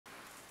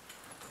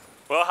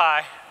Well,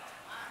 hi.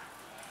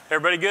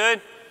 Everybody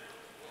good?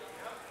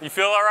 You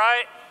feel all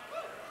right?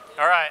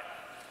 All right.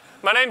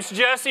 My name's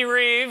Jesse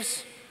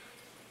Reeves.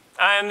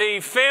 I am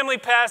the family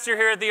pastor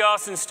here at the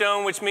Austin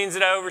Stone, which means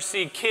that I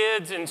oversee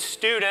kids and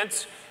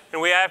students.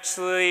 And we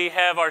actually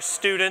have our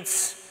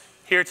students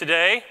here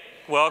today.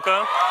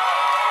 Welcome.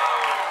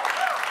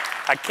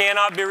 I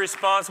cannot be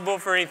responsible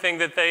for anything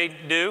that they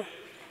do.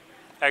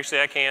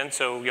 Actually, I can,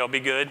 so y'all be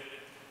good.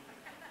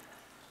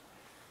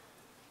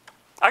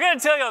 I got to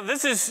tell y'all,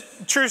 this is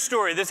a true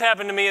story. This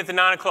happened to me at the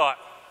 9 o'clock.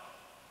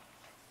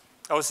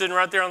 I was sitting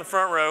right there on the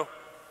front row.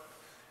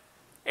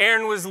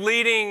 Aaron was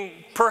leading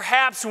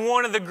perhaps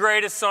one of the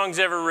greatest songs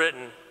ever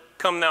written,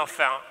 Come Thou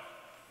Fount.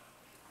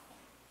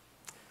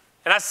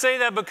 And I say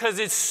that because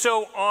it's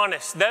so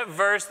honest. That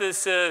verse that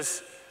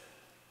says,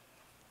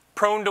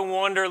 prone to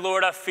wander,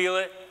 Lord, I feel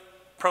it.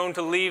 Prone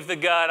to leave the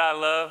God I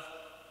love.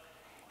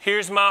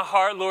 Here's my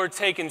heart, Lord,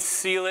 take and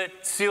seal it.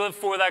 Seal it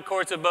for thy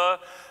courts above.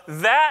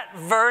 That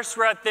verse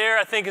right there,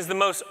 I think, is the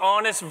most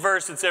honest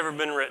verse that's ever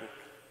been written.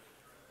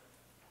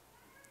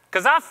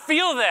 Because I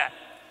feel that.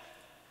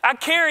 I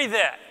carry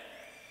that.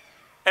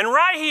 And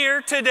right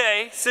here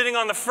today, sitting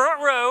on the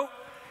front row,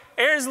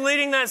 Aaron's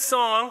leading that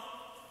song.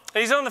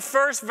 And he's on the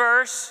first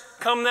verse,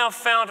 Come thou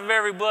fount of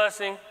every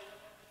blessing.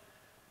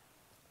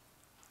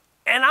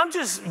 And I'm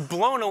just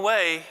blown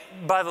away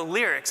by the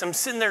lyrics. I'm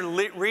sitting there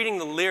reading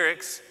the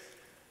lyrics.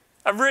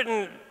 I've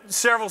written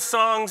several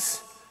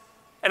songs,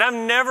 and I've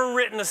never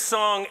written a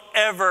song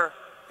ever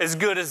as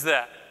good as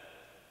that.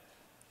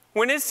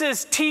 When it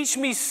says, teach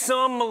me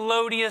some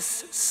melodious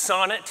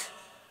sonnet,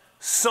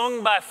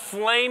 sung by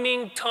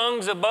flaming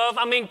tongues above,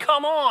 I mean,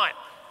 come on.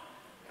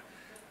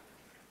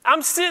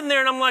 I'm sitting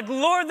there and I'm like,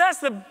 Lord, that's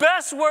the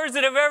best words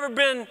that have ever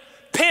been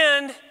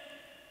penned.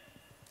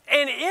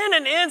 And in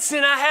an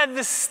instant, I had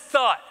this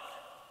thought.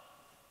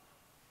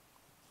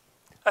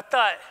 I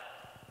thought,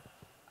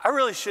 I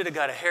really should have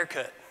got a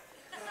haircut.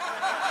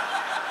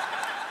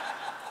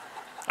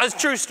 That's a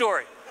true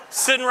story.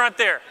 Sitting right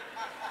there.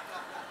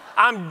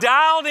 I'm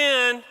dialed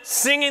in,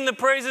 singing the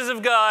praises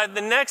of God.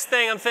 The next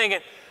thing I'm thinking,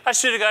 I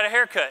should have got a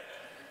haircut.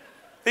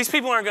 These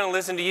people aren't going to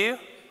listen to you.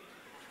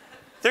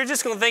 They're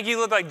just going to think you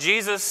look like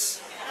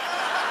Jesus.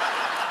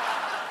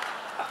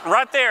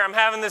 Right there, I'm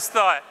having this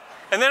thought.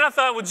 And then I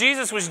thought, well,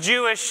 Jesus was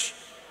Jewish.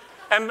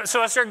 And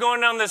so I started going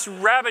down this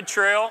rabbit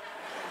trail.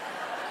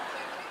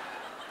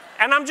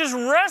 And I'm just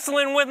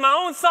wrestling with my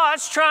own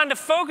thoughts, trying to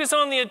focus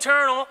on the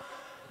eternal.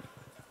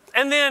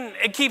 And then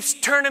it keeps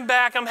turning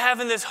back. I'm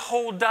having this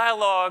whole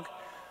dialogue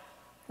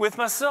with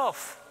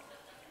myself.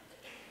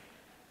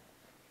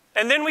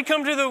 And then we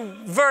come to the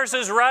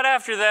verses right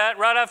after that,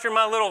 right after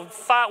my little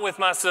fight with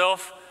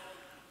myself.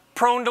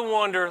 Prone to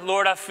wander,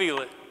 Lord, I feel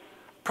it.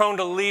 Prone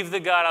to leave the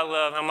God I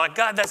love. I'm like,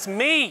 God, that's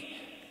me.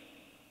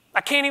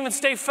 I can't even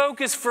stay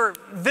focused for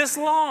this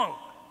long.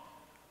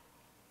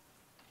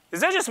 Is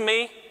that just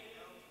me?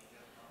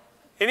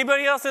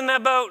 Anybody else in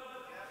that boat?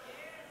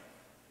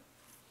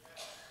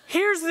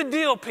 Here's the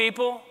deal,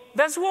 people.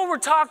 That's what we're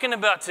talking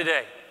about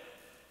today.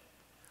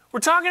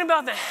 We're talking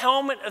about the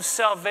helmet of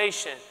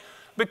salvation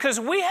because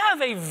we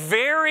have a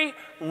very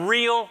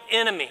real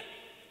enemy.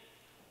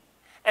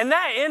 And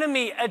that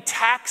enemy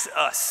attacks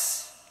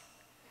us.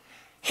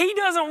 He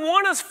doesn't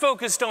want us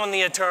focused on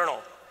the eternal.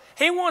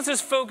 He wants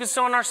us focused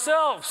on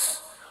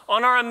ourselves,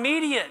 on our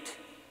immediate.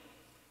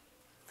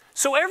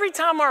 So every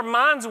time our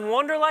minds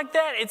wander like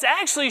that, it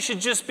actually should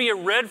just be a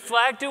red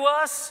flag to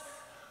us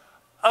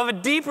of a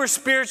deeper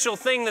spiritual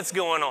thing that's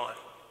going on.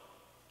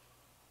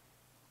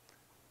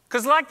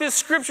 Because like this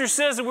scripture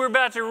says that we're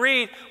about to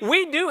read,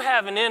 we do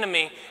have an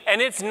enemy, and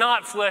it's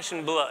not flesh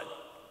and blood.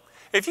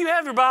 If you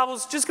have your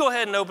Bibles, just go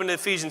ahead and open to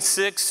Ephesians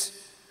 6.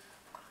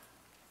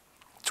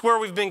 It's where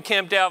we've been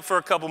camped out for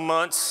a couple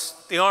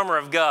months, the armor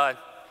of God.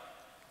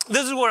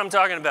 This is what I'm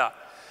talking about.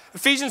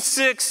 Ephesians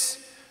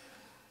 6,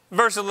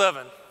 verse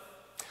 11.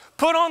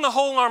 Put on the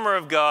whole armor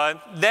of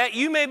God, that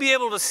you may be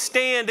able to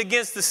stand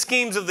against the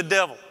schemes of the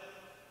devil.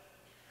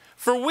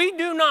 For we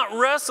do not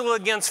wrestle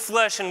against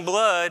flesh and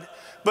blood,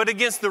 but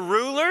against the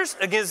rulers,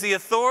 against the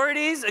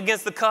authorities,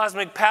 against the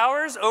cosmic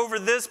powers over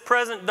this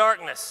present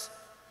darkness,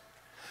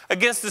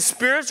 against the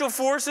spiritual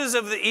forces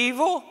of the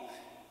evil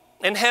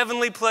in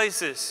heavenly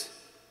places.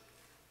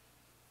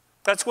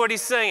 That's what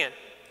he's saying.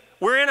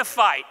 We're in a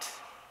fight,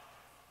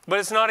 but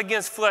it's not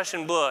against flesh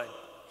and blood.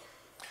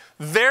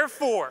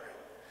 Therefore,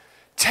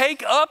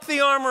 take up the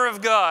armor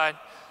of God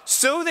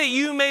so that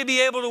you may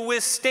be able to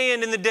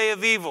withstand in the day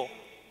of evil.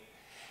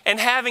 And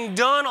having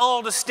done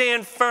all to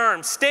stand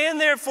firm,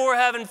 stand therefore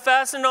having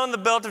fastened on the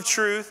belt of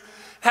truth,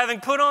 having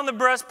put on the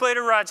breastplate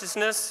of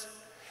righteousness,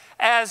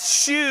 as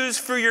shoes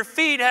for your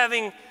feet,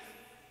 having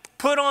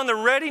put on the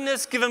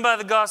readiness given by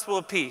the gospel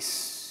of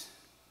peace.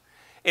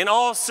 In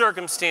all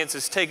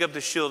circumstances, take up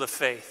the shield of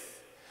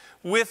faith,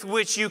 with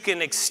which you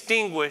can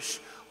extinguish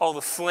all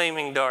the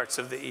flaming darts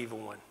of the evil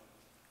one.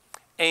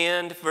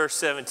 And verse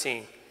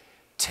 17,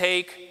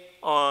 take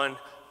on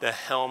the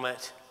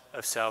helmet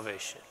of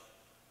salvation.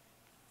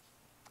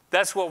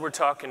 That's what we're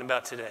talking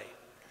about today.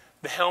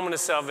 The helmet of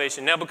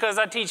salvation. Now, because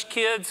I teach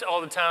kids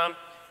all the time,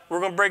 we're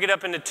going to break it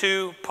up into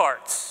two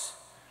parts.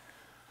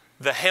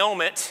 The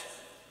helmet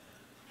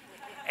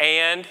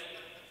and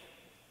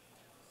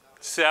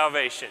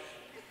salvation.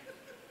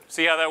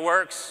 See how that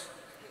works?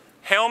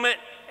 Helmet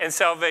and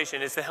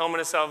salvation. It's the helmet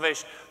of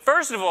salvation.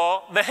 First of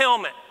all, the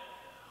helmet.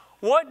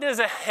 What does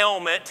a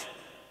helmet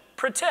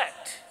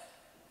protect?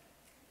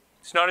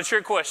 It's not a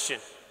trick question.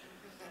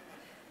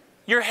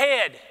 Your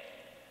head,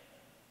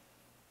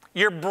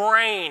 your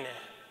brain,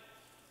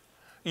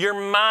 your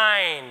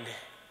mind,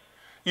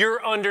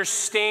 your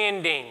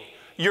understanding,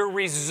 your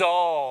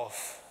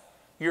resolve,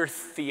 your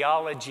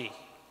theology.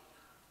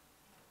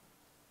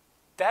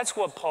 That's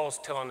what Paul's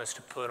telling us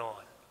to put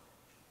on,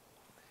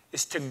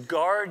 is to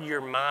guard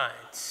your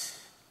minds.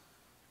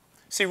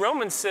 See,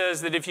 Romans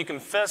says that if you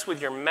confess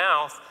with your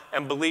mouth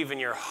and believe in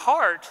your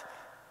heart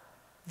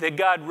that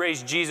God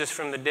raised Jesus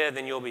from the dead,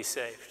 then you'll be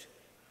saved.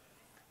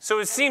 So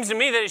it seems to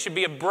me that it should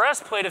be a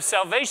breastplate of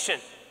salvation,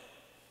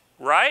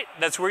 right?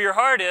 That's where your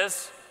heart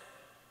is.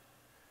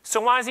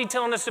 So why is he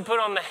telling us to put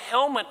on the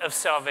helmet of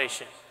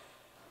salvation?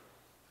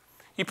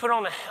 You put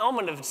on the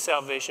helmet of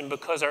salvation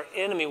because our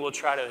enemy will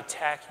try to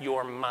attack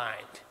your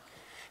mind.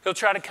 He'll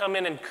try to come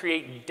in and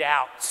create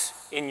doubts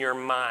in your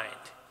mind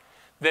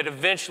that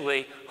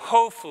eventually,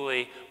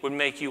 hopefully, would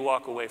make you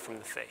walk away from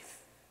the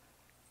faith.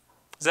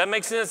 Does that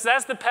make sense?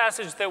 That's the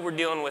passage that we're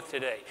dealing with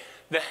today.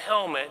 The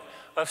helmet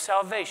of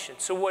salvation.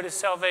 So what is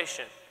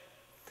salvation?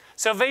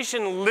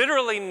 Salvation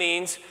literally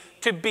means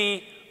to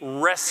be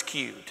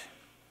rescued,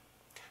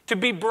 to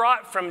be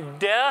brought from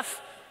death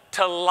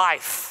to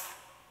life.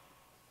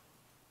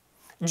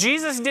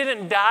 Jesus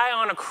didn't die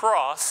on a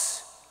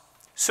cross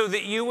so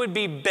that you would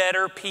be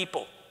better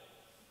people.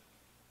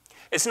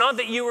 It's not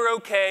that you were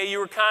okay, you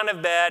were kind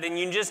of bad, and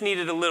you just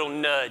needed a little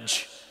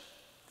nudge.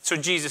 So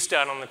Jesus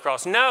died on the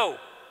cross. No.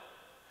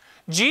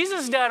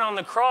 Jesus died on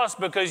the cross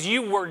because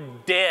you were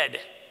dead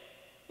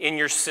in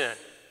your sin.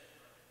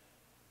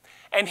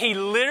 And he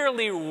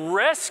literally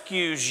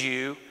rescues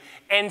you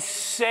and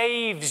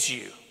saves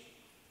you.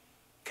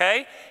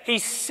 Okay? He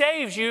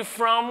saves you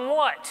from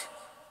what?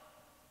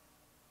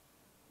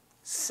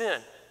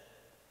 Sin.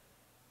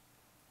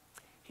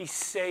 He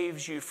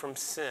saves you from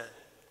sin.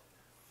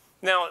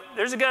 Now,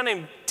 there's a guy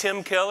named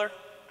Tim Keller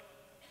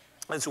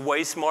that's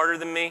way smarter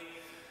than me.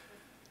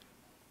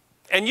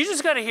 And you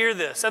just got to hear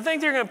this. I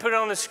think they're going to put it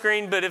on the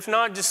screen, but if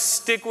not, just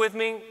stick with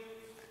me.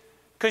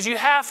 Because you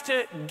have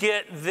to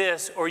get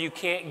this or you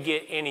can't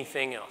get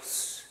anything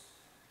else.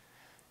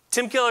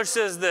 Tim Keller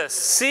says this,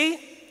 see,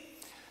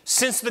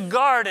 since the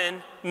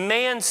garden,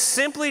 man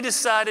simply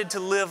decided to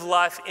live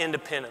life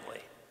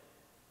independently.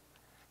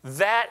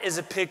 That is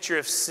a picture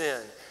of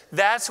sin.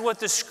 That's what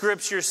the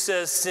scripture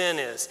says sin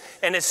is.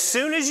 And as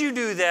soon as you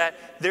do that,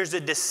 there's a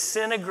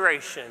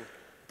disintegration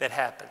that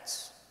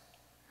happens.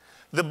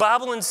 The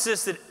Bible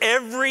insists that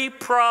every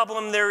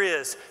problem there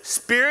is,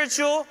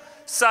 spiritual,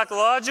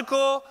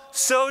 psychological,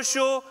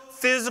 social,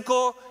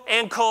 physical,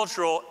 and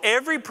cultural,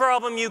 every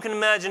problem you can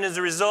imagine is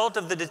a result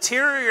of the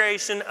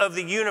deterioration of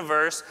the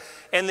universe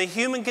and the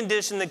human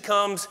condition that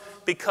comes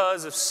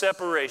because of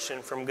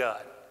separation from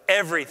God.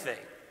 Everything.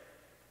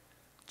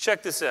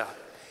 Check this out.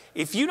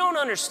 If you don't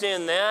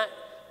understand that,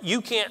 you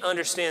can't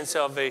understand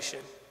salvation.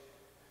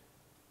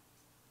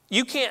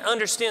 You can't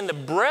understand the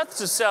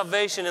breadths of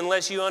salvation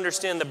unless you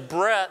understand the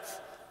breadth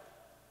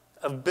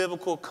of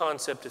biblical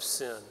concept of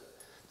sin.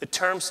 The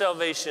term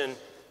salvation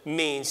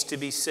means to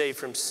be saved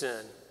from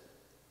sin.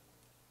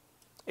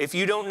 If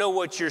you don't know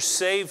what you're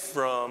saved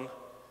from,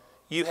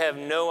 you have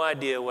no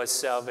idea what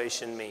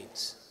salvation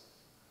means.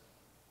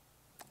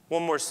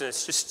 One more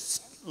sentence,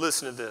 just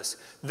listen to this.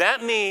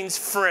 That means,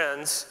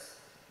 friends,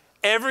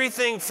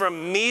 everything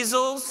from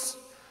measles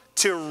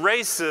to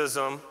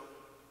racism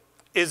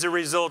is a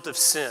result of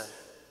sin.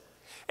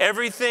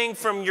 Everything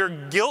from your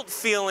guilt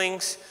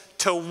feelings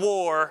to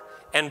war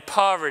and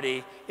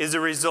poverty is a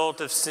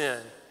result of sin.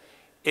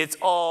 It's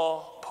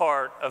all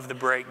part of the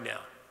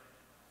breakdown.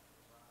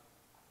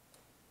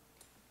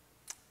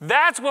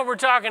 That's what we're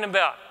talking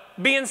about,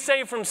 being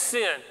saved from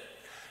sin.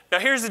 Now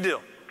here's the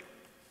deal.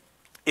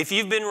 If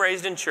you've been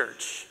raised in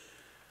church,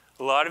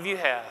 a lot of you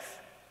have,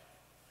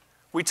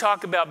 we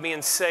talk about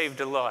being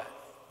saved a lot.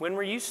 When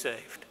were you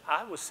saved?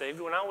 I was saved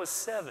when I was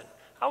 7.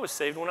 I was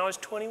saved when I was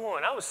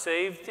 21. I was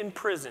saved in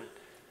prison.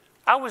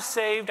 I was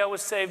saved.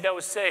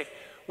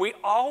 We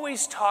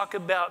always talk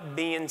about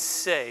being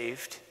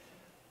saved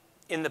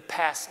in the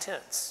past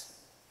tense,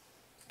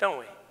 don't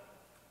we?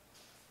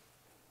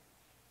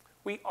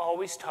 We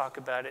always talk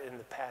about it in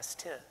the past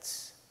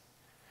tense.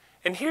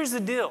 And here's the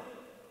deal.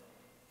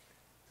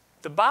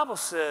 The Bible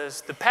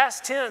says the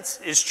past tense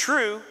is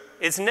true,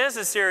 it's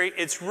necessary,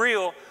 it's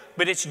real,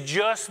 but it's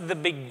just the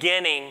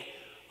beginning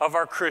of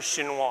our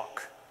Christian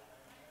walk.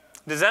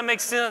 Does that make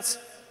sense?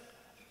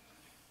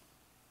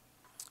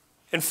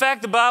 In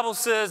fact, the Bible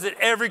says that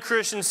every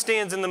Christian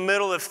stands in the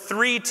middle of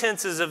 3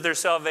 tenses of their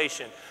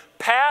salvation.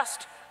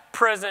 Past,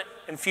 present,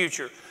 and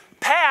future.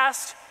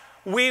 Past,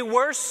 we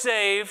were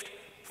saved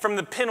from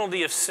the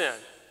penalty of sin.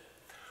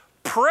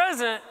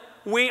 Present,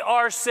 we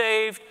are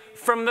saved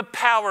from the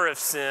power of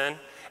sin,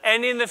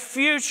 and in the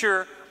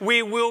future,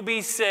 we will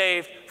be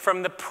saved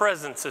from the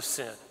presence of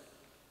sin.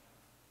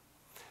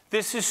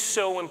 This is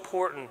so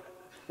important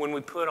when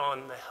we put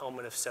on the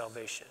helmet of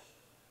salvation,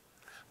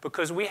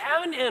 because we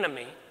have an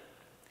enemy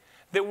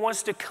that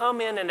wants to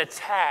come in and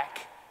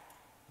attack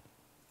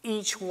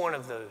each one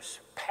of those,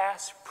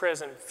 past,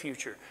 present,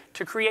 future,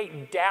 to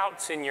create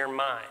doubts in your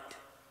mind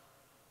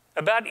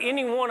about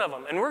any one of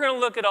them. And we're going to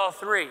look at all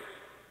three.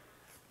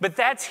 But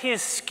that's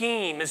his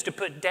scheme, is to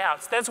put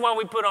doubts. That's why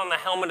we put on the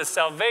helmet of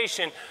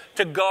salvation,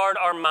 to guard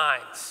our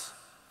minds.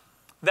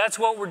 That's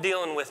what we're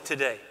dealing with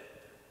today.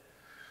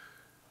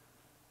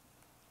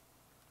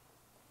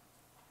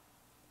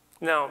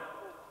 Now,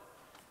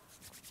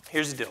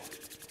 here's the deal.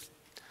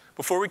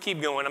 Before we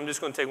keep going, I'm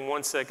just going to take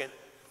 1 second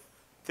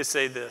to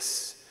say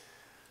this.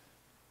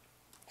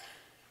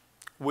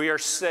 We are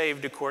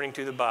saved, according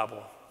to the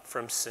Bible,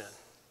 from sin.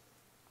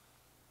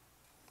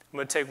 I'm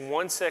going to take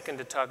 1 second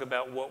to talk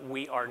about what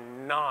we are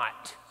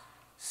not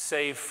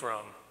saved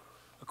from,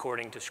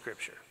 according to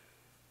Scripture.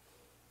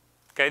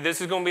 Okay, this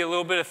is going to be a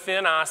little bit of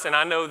thin ice, and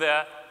I know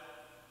that,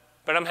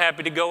 but I'm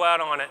happy to go out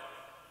on it.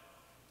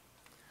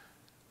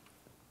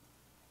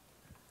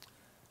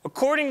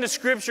 According to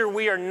Scripture,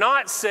 we are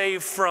not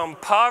saved from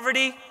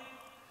poverty,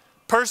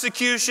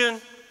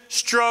 persecution,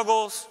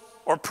 struggles,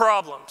 or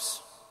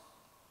problems.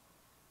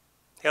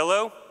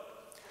 Hello?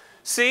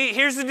 See,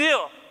 here's the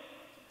deal.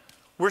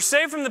 We're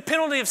saved from the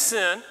penalty of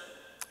sin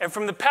and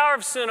from the power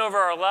of sin over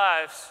our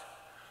lives,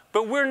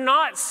 but we're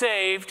not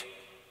saved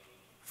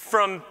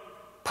from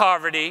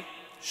poverty,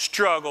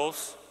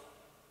 struggles,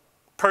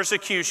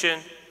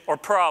 persecution, or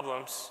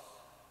problems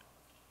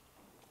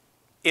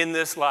in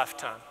this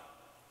lifetime.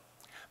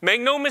 Make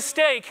no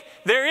mistake,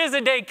 there is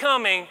a day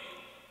coming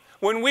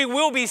when we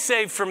will be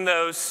saved from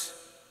those,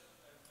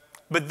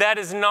 but that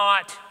is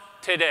not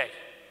today.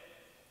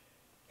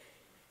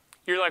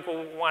 You're like,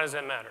 well, why does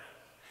that matter?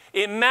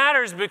 It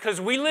matters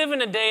because we live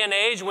in a day and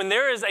age when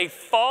there is a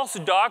false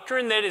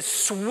doctrine that is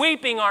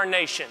sweeping our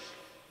nation.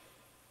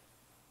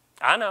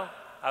 I know,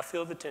 I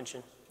feel the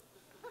tension.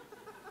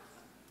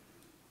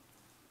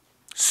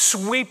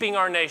 Sweeping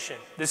our nation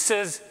that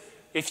says,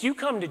 if you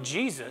come to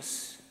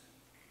Jesus,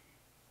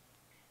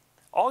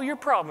 all your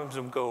problems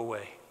will go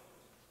away.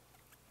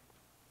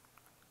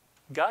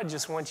 God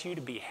just wants you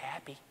to be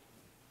happy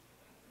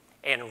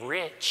and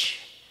rich.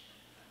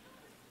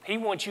 He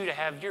wants you to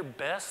have your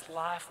best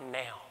life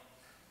now.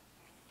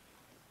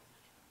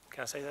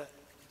 Can I say that?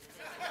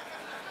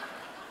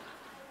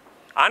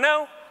 I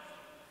know.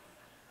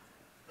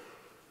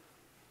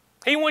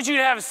 He wants you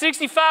to have a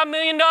 $65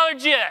 million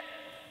jet.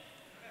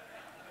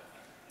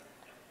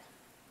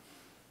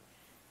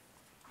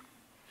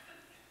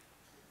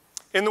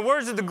 In the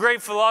words of the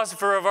great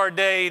philosopher of our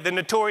day, the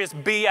notorious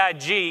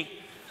B.I.G.,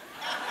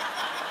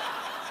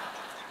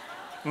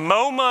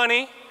 mo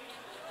money,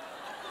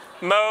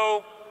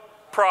 mo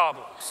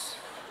problems.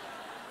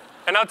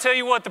 And I'll tell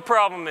you what the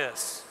problem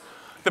is.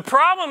 The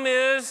problem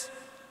is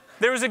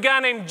there was a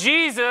guy named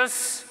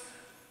Jesus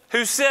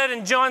who said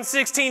in John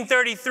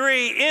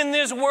 16:33, in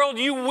this world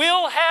you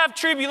will have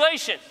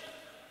tribulation,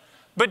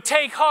 but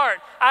take heart,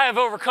 I have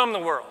overcome the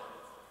world.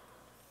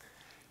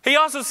 He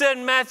also said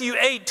in Matthew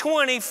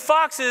 8:20,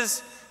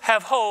 foxes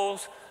have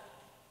holes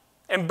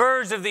and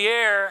birds of the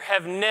air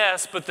have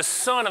nests, but the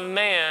Son of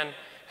Man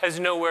has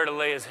nowhere to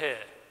lay his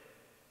head.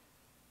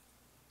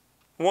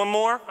 One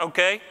more,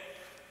 okay.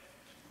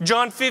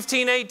 John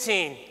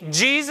 15:18.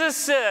 Jesus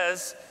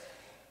says,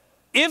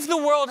 if the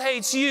world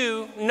hates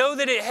you, know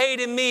that it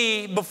hated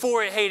me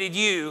before it hated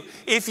you.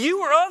 If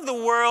you were of the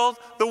world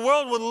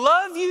would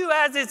love you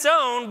as its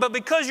own, but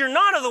because you're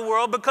not of the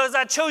world, because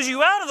I chose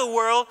you out of the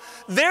world,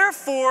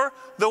 therefore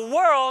the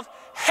world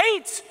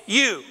hates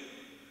you.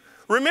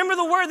 Remember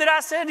the word that I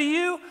said to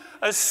you?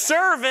 A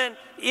servant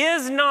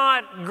is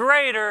not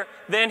greater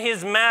than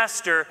his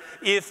master.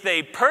 If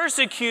they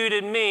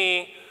persecuted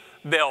me,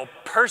 they'll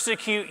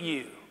persecute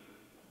you.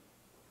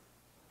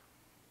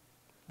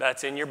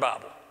 That's in your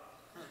Bible.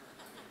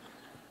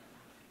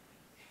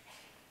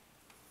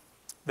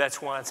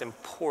 That's why it's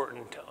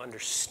important to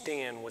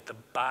understand what the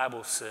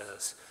Bible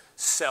says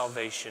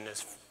salvation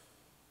is.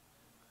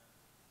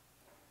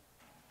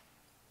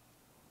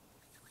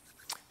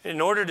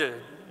 In order to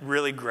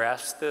really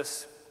grasp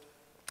this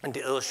and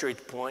to illustrate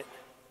the point,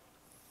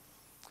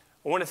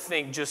 I want to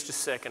think just a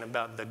second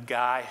about the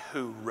guy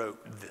who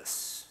wrote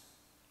this.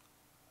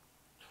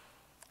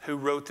 Who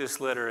wrote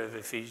this letter of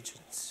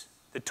Ephesians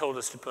that told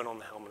us to put on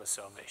the helmet of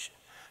salvation.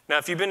 Now,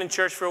 if you've been in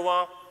church for a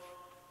while,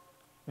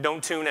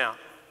 don't tune out.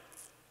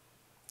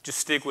 Just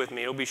stick with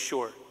me. It'll be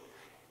short.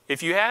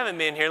 If you haven't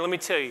been here, let me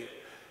tell you,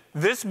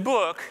 this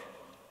book,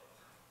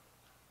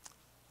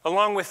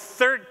 along with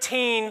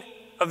 13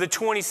 of the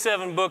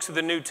 27 books of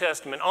the New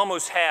Testament,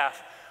 almost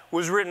half,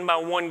 was written by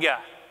one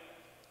guy.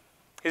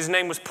 His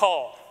name was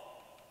Paul.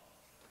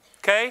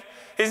 Okay?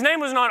 His name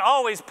was not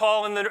always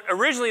Paul, and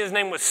originally his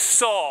name was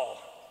Saul.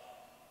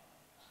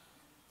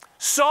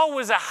 Saul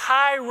was a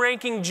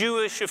high-ranking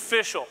Jewish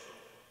official.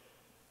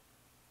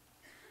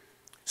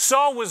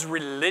 Saul was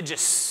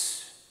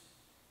religious.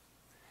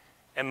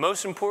 And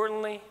most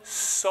importantly,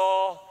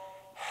 Saul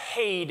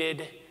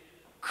hated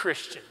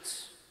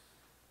Christians.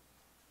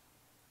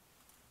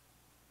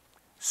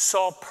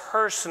 Saul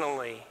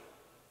personally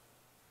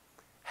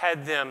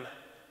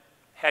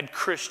had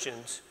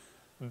Christians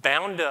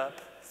bound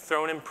up,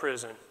 thrown in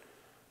prison,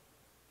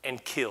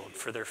 and killed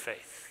for their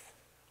faith.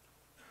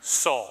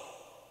 Saul.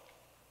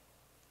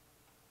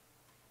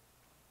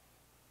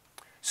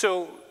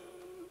 So,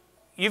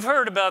 you've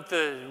heard about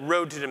the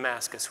road to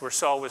Damascus where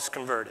Saul was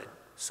converted.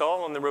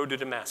 Saul on the road to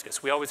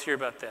Damascus. We always hear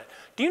about that.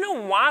 Do you know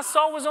why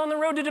Saul was on the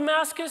road to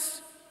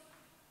Damascus?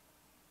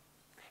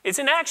 It's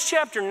in Acts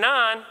chapter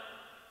 9.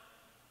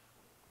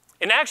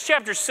 In Acts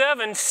chapter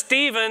 7,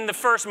 Stephen, the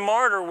first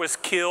martyr, was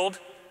killed,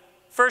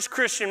 first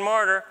Christian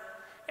martyr,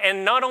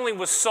 and not only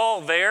was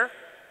Saul there,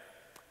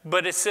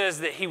 but it says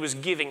that he was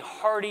giving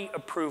hearty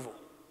approval.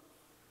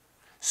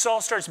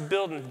 Saul starts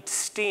building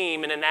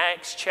steam, and in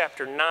Acts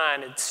chapter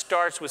 9, it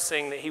starts with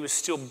saying that he was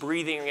still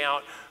breathing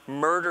out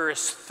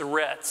murderous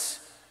threats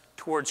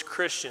towards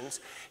Christians.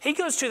 He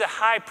goes to the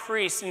high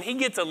priest, and he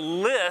gets a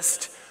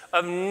list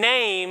of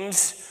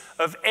names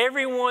of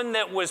everyone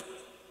that was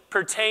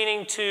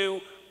pertaining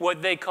to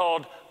what they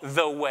called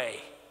the way,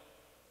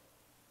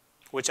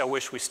 which I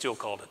wish we still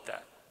called it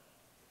that.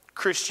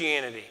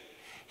 Christianity.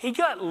 He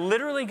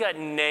literally got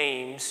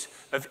names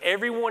of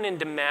everyone in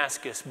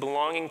Damascus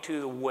belonging to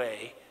the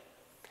way,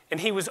 and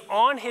he was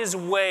on his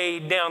way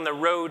down the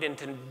road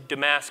into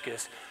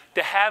Damascus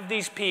to have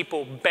these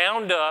people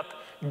bound up,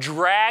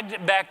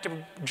 dragged back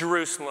to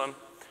Jerusalem,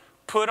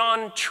 put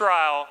on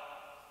trial,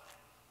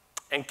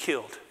 and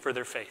killed for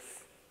their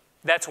faith.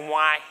 That's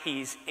why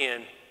he's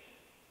in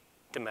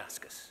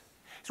Damascus.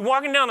 He's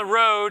walking down the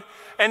road,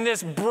 and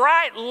this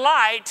bright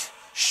light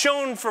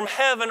shone from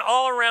heaven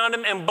all around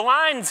him and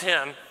blinds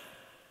him.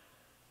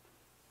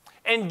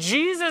 And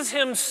Jesus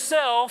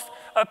himself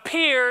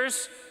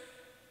appears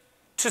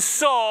to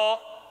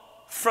Saul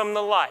from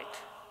the light.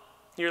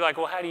 You're like,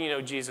 well, how do you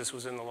know Jesus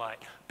was in the light?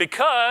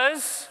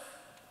 Because,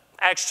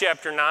 Acts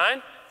chapter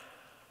 9,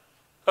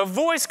 a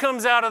voice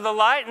comes out of the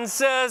light and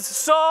says,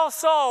 Saul,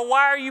 Saul,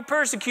 why are you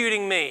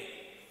persecuting me?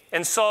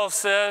 And Saul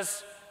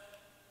says,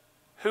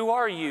 who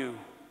are you,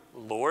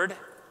 Lord?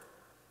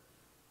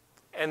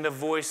 And the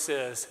voice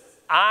says,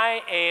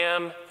 I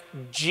am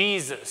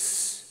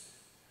Jesus,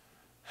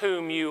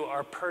 whom you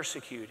are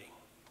persecuting.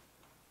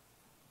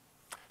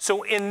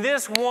 So in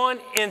this one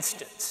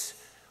instance,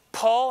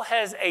 Paul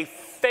has a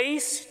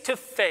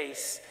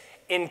face-to-face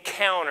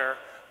encounter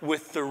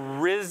with the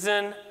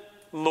risen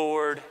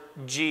Lord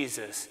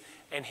Jesus,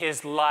 and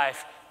his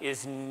life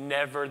is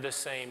never the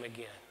same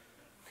again.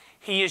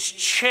 He is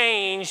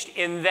changed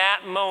in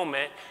that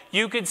moment.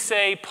 You could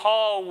say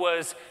Paul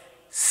was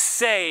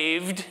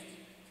saved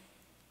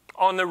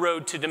on the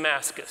road to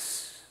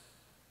Damascus.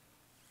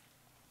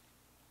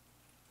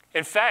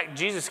 In fact,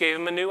 Jesus gave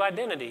him a new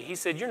identity. He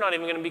said, you're not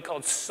even going to be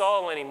called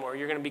Saul anymore.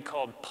 You're going to be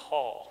called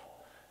Paul.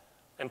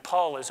 And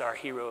Paul is our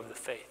hero of the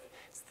faith.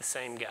 It's the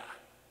same guy.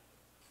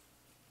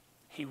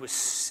 He was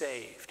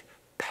saved.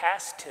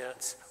 Past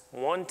tense,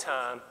 one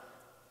time,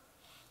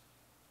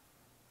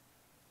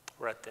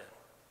 right then.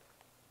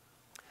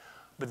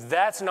 But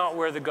that's not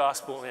where the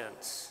gospel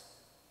ends.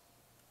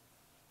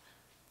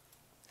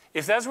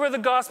 If that's where the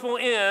gospel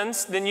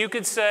ends, then you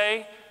could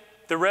say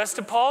the rest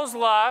of Paul's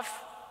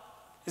life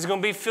is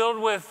going to be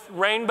filled with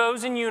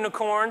rainbows and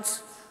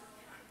unicorns.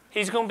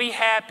 He's going to be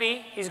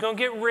happy. He's going to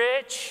get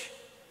rich.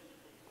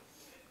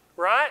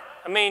 Right?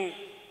 I mean,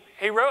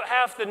 he wrote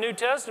half the New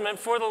Testament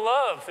for the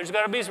love. There's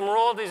got to be some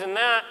royalties in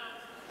that.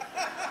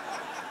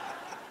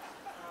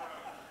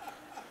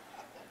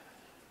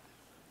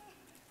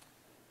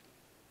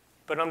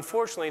 But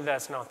unfortunately,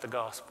 that's not the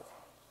gospel.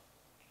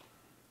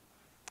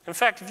 In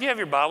fact, if you have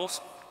your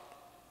Bibles,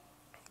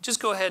 just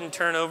go ahead and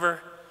turn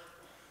over.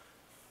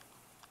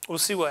 We'll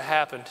see what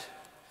happened.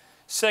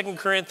 2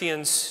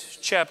 Corinthians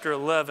chapter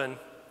 11,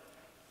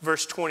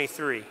 verse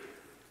 23.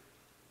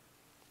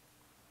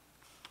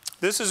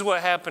 This is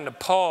what happened to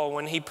Paul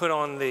when he put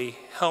on the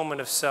helmet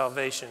of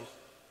salvation.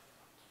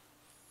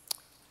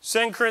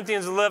 2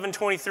 Corinthians 11,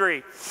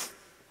 23.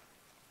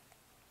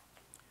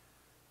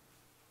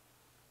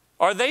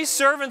 Are they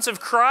servants of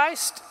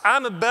Christ?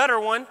 I'm a better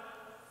one.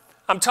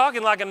 I'm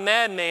talking like a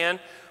madman,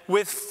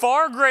 with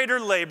far greater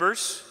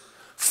labors,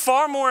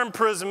 far more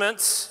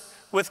imprisonments,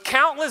 with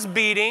countless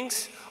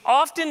beatings,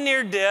 often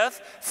near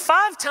death.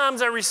 5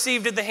 times I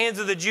received at the hands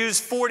of the Jews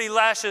 40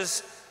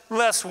 lashes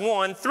less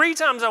one. 3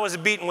 times I was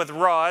beaten with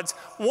rods.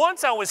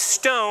 Once I was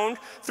stoned.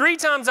 3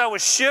 times I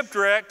was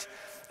shipwrecked.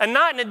 A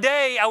night and a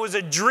day I was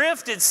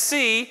adrift at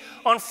sea,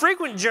 on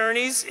frequent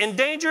journeys, in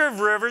danger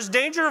of rivers,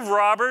 danger of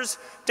robbers,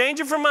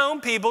 danger from my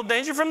own people,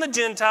 danger from the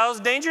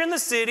Gentiles, danger in the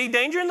city,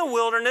 danger in the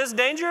wilderness,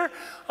 danger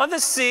on the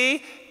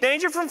sea,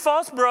 danger from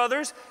false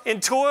brothers, in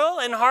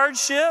toil and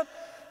hardship,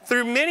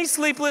 through many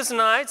sleepless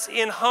nights,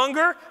 in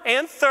hunger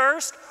and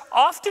thirst,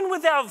 often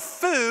without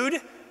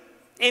food,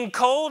 in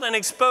cold and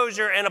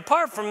exposure. And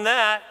apart from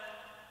that,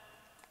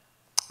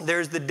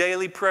 there's the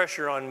daily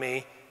pressure on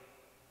me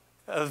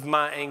of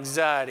my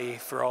anxiety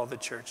for all the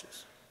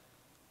churches.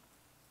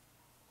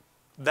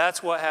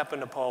 That's what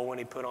happened to Paul when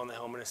he put on the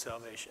helmet of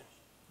salvation.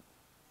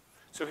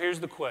 So here's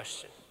the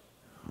question.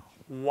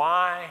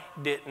 Why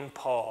didn't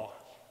Paul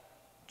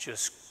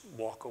just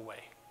walk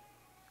away?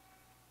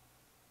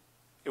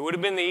 It would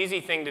have been the easy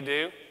thing to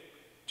do.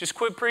 Just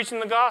quit preaching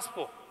the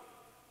gospel.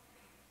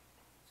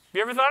 Have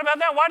you ever thought about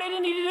that? Why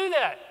didn't he do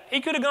that? He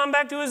could have gone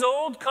back to his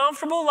old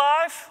comfortable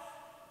life,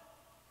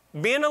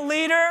 being a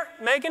leader,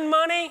 making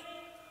money,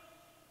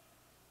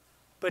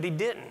 but he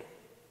didn't.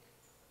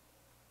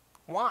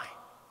 Why?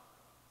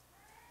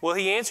 Well,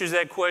 he answers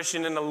that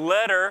question in a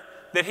letter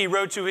that he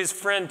wrote to his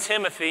friend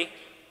Timothy,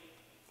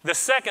 the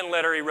second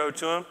letter he wrote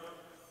to him,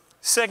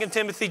 2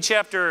 Timothy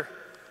chapter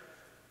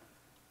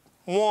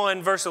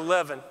 1, verse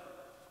 11.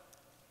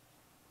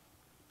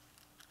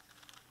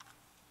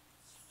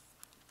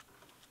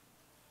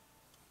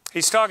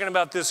 He's talking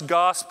about this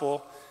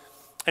gospel,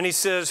 and he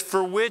says,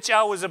 "For which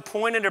I was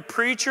appointed a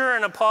preacher,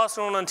 an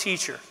apostle, and a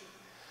teacher,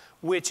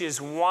 which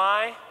is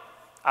why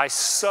I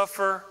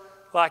suffer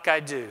like I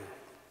do.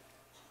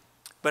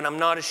 But I'm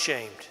not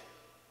ashamed,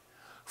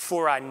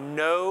 for I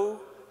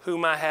know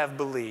whom I have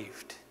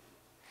believed,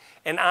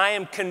 and I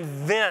am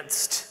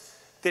convinced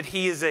that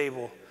he is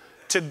able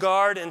to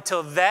guard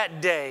until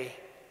that day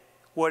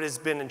what has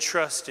been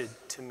entrusted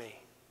to me."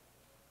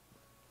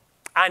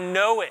 I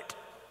know it.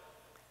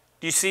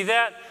 Do you see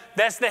that?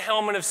 That's the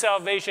helmet of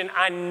salvation.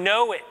 I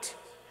know it.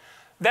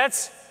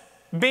 That's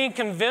being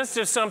convinced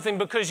of something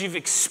because you've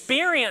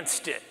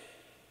experienced it.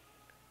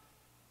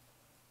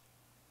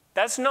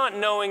 That's not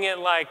knowing it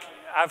like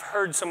I've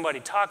heard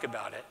somebody talk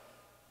about it.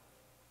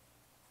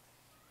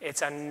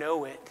 It's I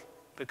know it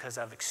because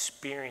I've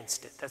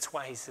experienced it. That's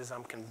why he says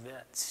I'm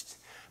convinced.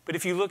 But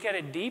if you look at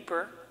it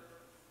deeper,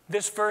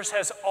 this verse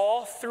has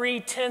all three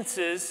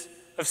tenses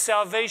of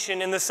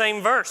salvation in the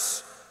same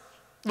verse.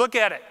 Look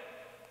at it.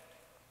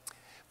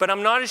 But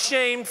I'm not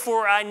ashamed,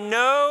 for I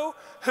know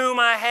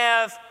whom I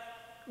have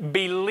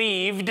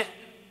believed.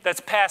 That's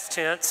past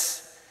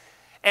tense.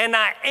 And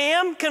I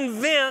am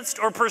convinced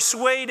or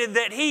persuaded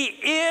that he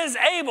is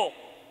able.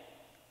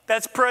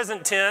 That's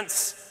present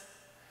tense.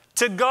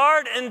 To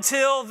guard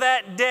until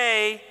that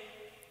day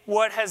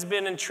what has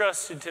been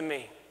entrusted to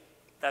me.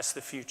 That's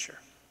the future.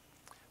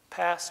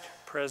 Past,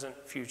 present,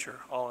 future,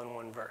 all in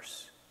one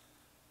verse.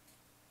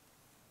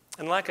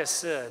 And like I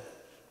said,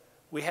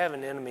 we have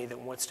an enemy that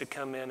wants to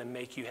come in and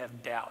make you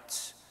have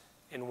doubts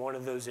in one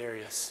of those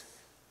areas.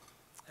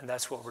 And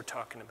that's what we're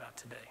talking about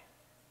today.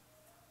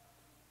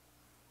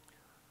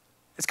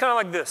 It's kind of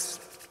like this.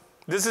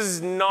 This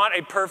is not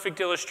a perfect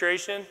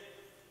illustration,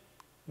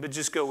 but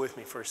just go with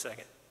me for a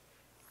second.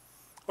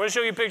 I want to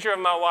show you a picture of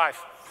my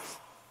wife.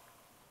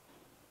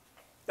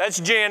 That's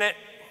Janet.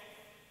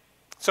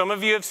 Some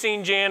of you have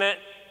seen Janet.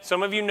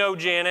 Some of you know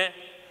Janet.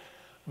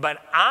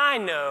 But I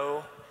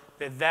know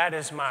that that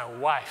is my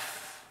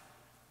wife,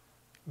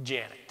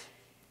 Janet.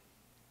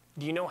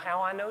 Do you know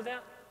how I know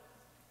that?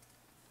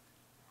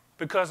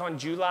 Because on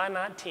July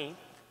 19th,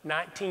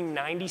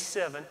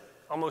 1997,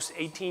 almost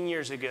 18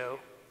 years ago,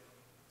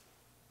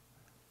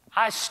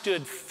 I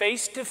stood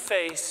face to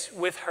face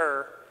with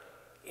her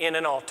in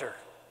an altar.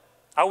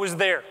 I was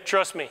there,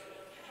 trust me.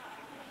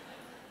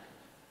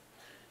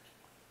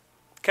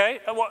 Okay,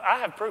 well, I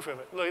have proof of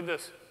it. Look at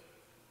this.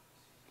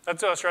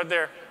 That's us right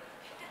there.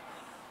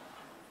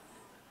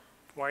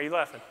 Why are you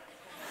laughing?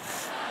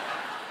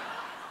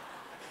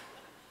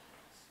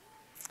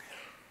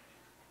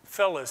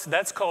 Fellas,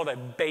 that's called a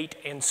bait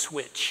and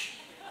switch.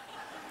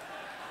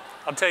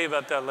 I'll tell you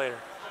about that later.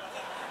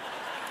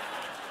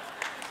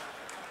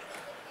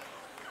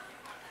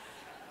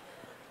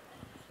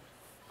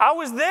 I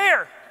was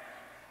there.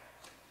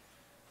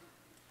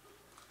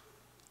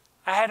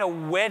 I had a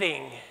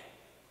wedding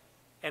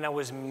and I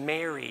was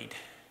married,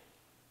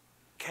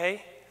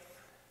 okay?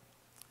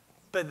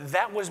 But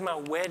that was my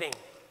wedding.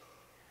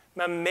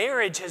 My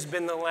marriage has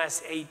been the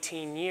last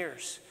 18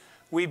 years.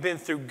 We've been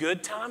through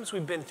good times,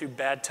 we've been through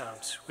bad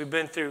times. We've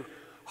been through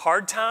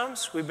hard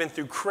times, we've been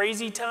through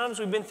crazy times,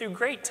 we've been through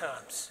great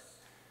times.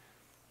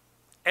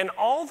 And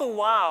all the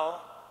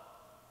while,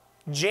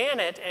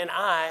 Janet and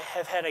I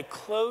have had a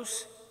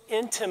close,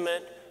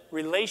 intimate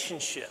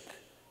relationship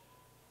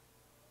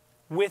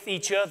with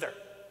each other.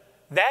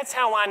 That's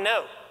how I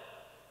know.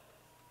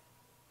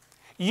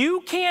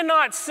 You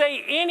cannot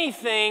say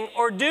anything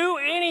or do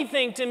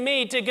anything to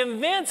me to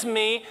convince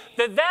me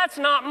that that's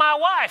not my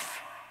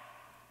wife.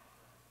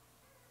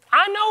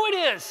 I know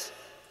it is.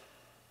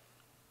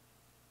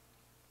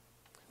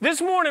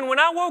 This morning when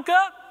I woke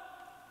up,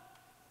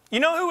 you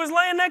know who was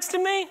laying next to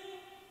me?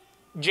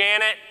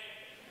 Janet.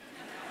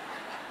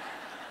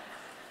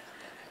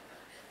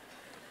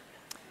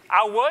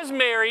 I was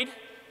married,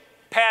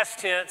 past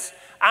tense.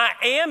 I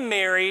am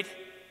married.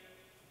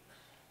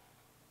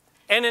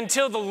 And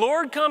until the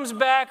Lord comes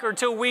back or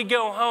till we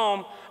go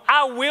home,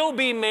 I will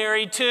be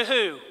married to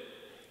who?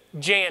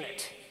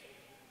 Janet.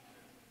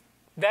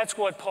 That's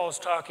what Paul's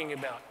talking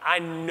about. I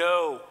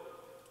know.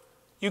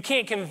 You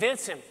can't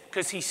convince him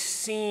because he's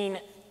seen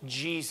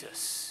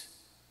Jesus.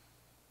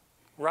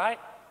 right?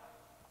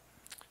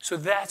 So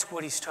that's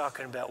what he's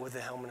talking about with the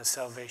helmet of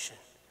salvation.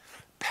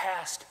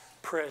 Past,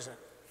 present,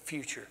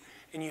 future.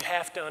 And you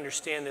have to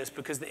understand this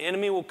because the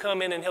enemy will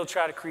come in and he'll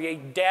try to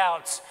create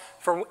doubts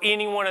for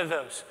any one of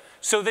those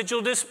so that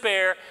you'll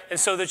despair and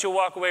so that you'll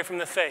walk away from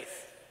the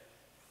faith.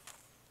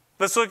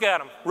 Let's look at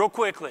them real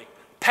quickly.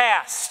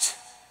 Past.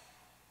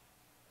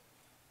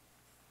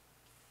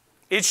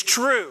 It's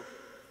true.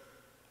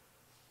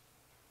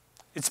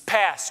 It's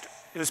past.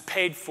 It was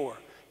paid for.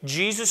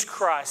 Jesus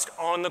Christ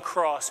on the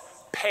cross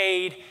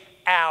paid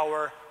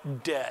our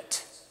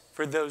debt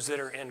for those that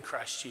are in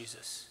Christ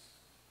Jesus.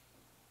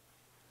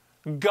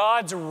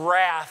 God's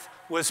wrath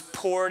was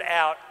poured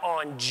out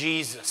on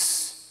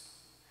Jesus.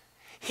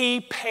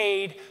 He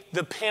paid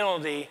the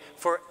penalty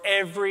for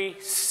every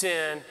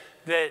sin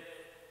that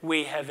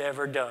we have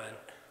ever done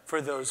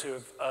for those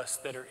of us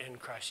that are in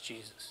Christ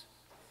Jesus.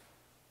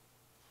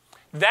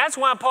 That's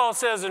why Paul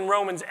says in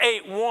Romans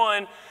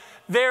 8:1,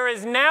 there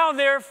is now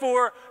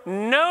therefore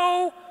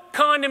no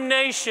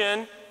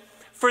condemnation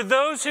for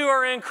those who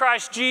are in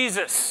Christ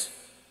Jesus.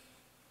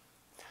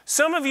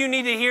 Some of you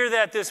need to hear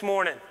that this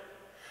morning.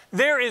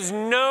 There is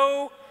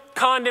no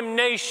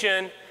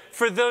condemnation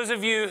for those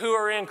of you who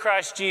are in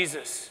Christ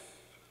Jesus.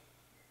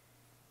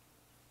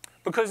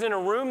 Because in a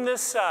room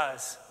this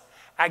size,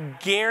 I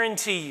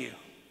guarantee you,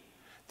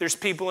 there's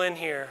people in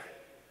here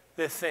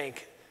that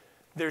think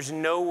there's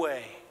no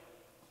way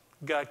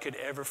God could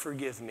ever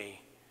forgive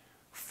me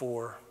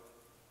for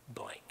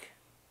blank.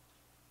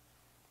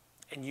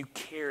 And you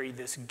carry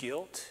this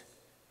guilt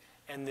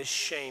and this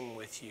shame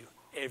with you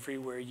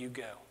everywhere you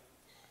go.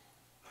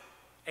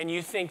 And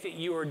you think that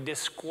you are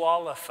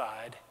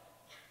disqualified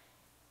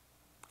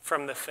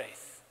from the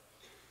faith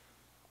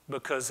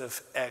because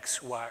of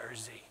X, Y, or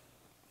Z.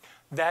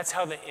 That's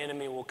how the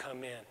enemy will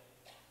come in.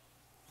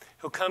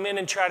 He'll come in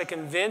and try to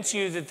convince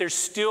you that there's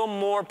still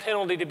more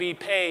penalty to be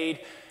paid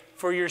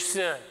for your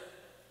sin.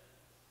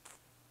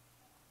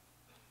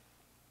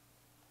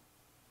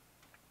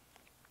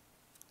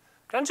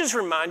 Can I just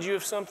remind you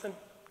of something?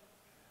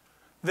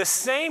 The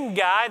same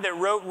guy that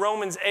wrote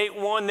Romans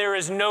 8:1, there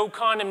is no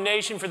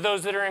condemnation for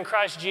those that are in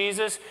Christ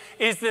Jesus,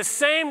 is the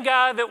same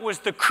guy that was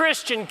the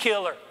Christian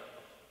killer.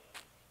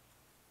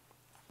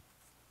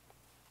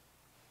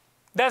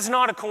 That's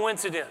not a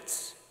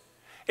coincidence.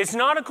 It's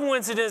not a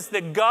coincidence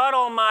that God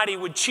Almighty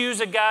would choose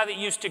a guy that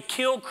used to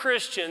kill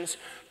Christians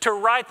to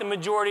write the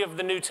majority of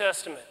the New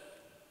Testament.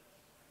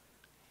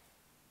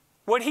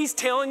 What he's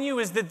telling you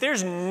is that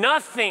there's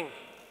nothing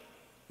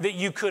that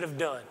you could have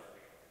done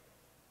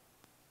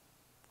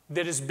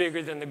that is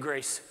bigger than the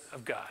grace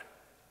of God,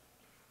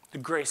 the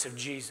grace of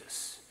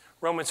Jesus.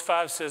 Romans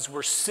 5 says,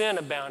 where sin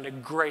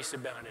abounded, grace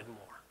abounded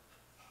more.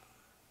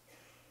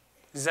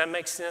 Does that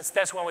make sense?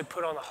 That's why we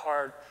put on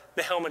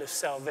the helmet of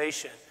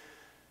salvation.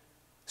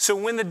 So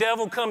when the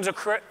devil comes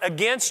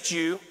against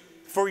you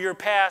for your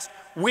past,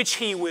 which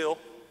he will,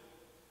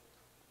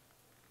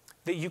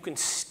 that you can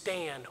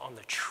stand on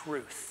the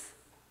truth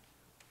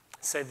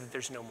and say that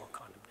there's no more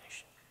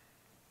condemnation.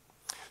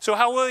 So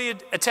how will you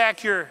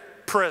attack your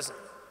present?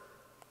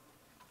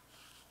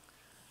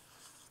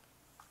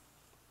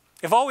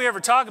 If all we ever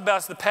talk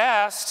about is the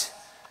past,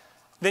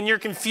 then you're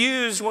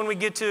confused when we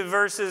get to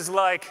verses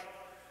like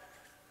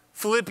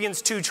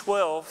Philippians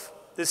 2:12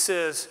 that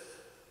says,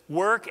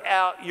 work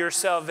out your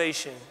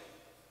salvation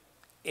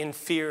in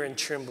fear and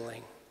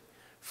trembling,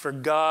 for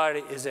God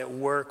is at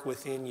work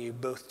within you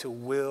both to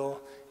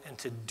will and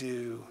to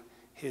do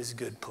his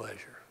good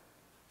pleasure.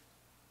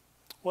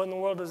 What in the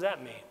world does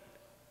that mean?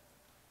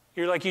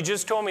 You're like, you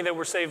just told me that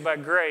we're saved by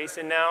grace,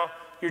 and now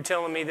you're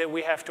telling me that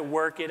we have to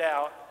work it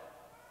out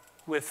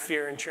with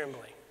fear and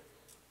trembling.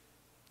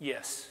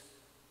 Yes.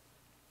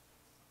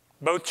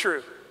 Both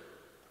true.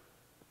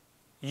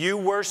 You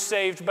were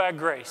saved by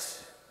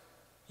grace.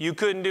 You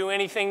couldn't do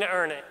anything to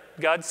earn it.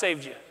 God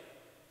saved you.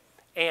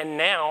 And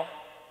now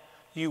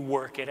you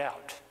work it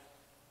out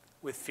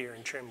with fear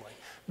and trembling.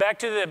 Back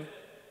to the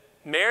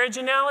marriage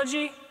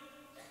analogy.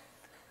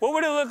 What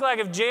would it look like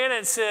if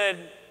Janet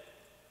said,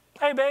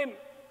 hey babe,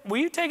 will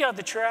you take out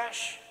the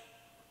trash?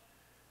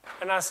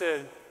 And I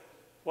said,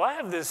 well, I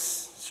have this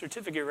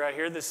certificate right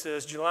here that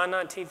says July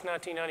 19th,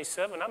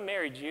 1997, I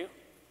married you.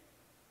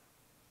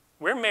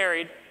 We're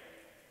married.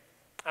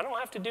 I don't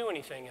have to do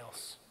anything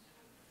else.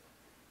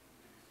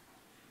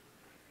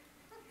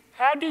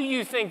 How do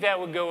you think that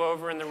would go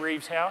over in the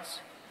Reeves house?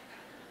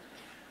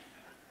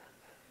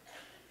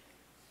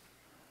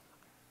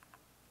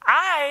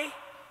 I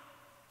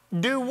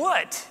do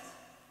what?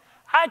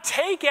 I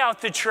take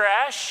out the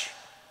trash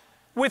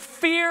with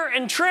fear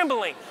and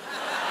trembling.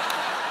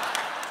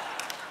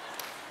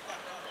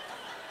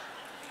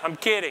 I'm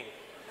kidding.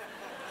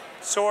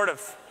 Sort of.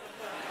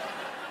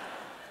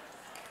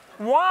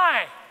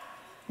 Why?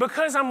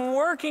 Because I'm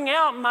working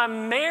out my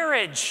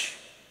marriage.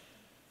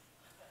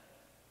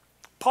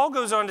 Paul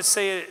goes on to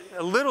say it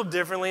a little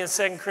differently in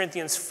 2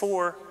 Corinthians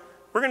 4.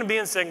 We're going to be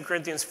in 2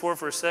 Corinthians 4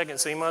 for a second,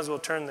 so you might as well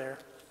turn there.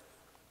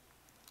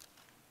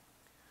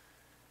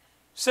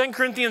 2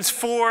 Corinthians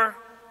 4,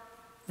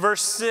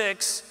 verse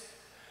 6.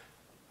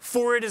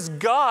 For it is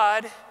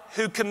God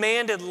who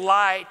commanded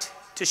light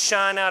to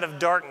shine out of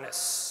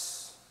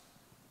darkness.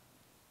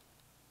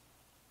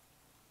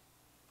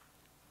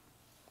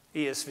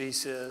 ESV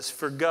says,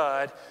 for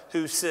God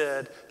who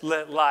said,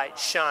 let light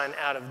shine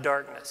out of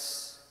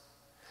darkness,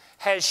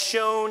 has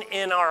shone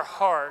in our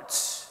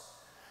hearts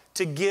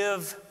to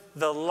give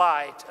the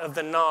light of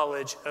the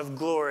knowledge of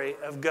glory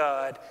of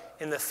God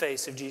in the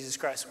face of Jesus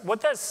Christ.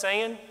 What that's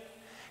saying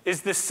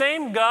is the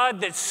same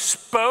God that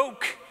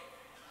spoke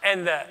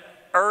and the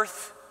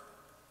earth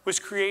was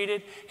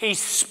created, he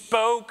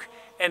spoke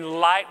and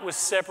light was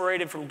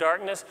separated from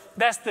darkness.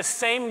 That's the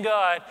same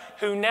God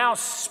who now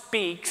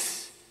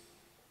speaks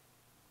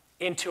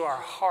into our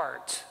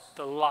heart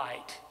the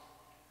light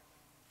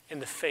in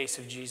the face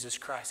of Jesus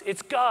Christ.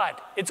 It's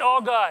God. It's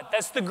all God.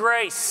 That's the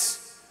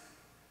grace.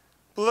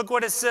 But look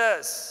what it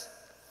says.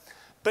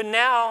 But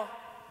now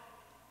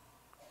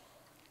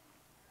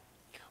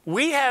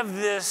we have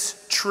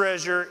this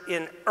treasure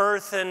in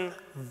earthen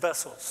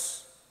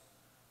vessels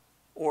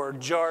or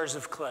jars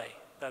of clay.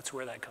 That's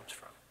where that comes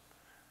from.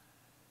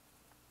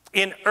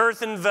 In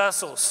earthen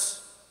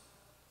vessels,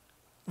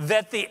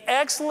 that the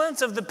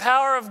excellence of the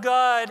power of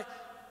God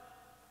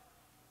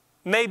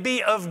may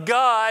be of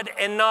God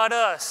and not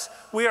us.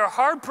 We are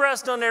hard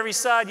pressed on every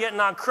side, yet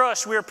not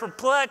crushed. We are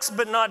perplexed,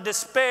 but not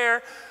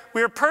despair.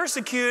 We are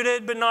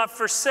persecuted, but not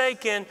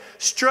forsaken.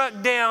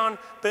 Struck down,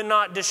 but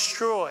not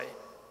destroyed.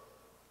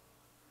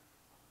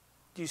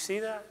 Do you see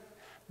that?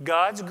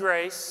 God's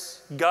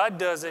grace, God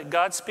does it.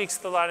 God speaks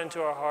the light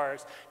into our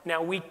hearts.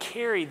 Now we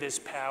carry this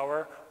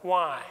power.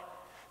 Why?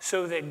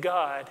 So that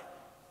God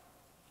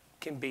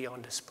can be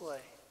on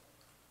display.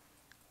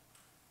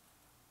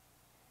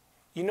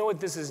 You know what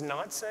this is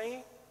not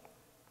saying?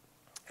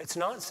 It's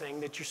not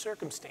saying that your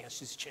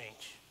circumstances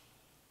change.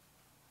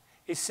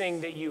 It's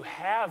saying that you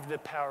have the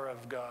power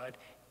of God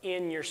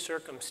in your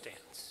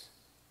circumstance.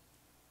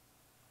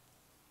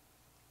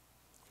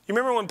 You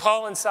remember when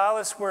Paul and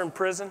Silas were in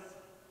prison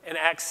in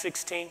Acts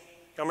 16?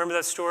 Y'all remember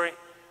that story?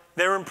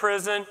 They were in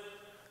prison.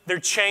 They're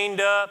chained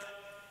up.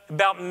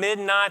 About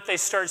midnight, they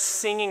start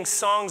singing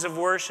songs of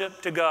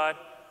worship to God,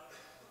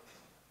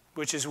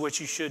 which is what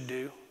you should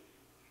do.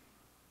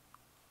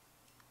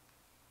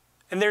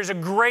 And there's a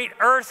great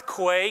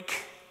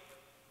earthquake,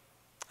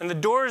 and the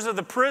doors of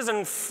the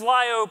prison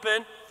fly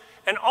open,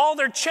 and all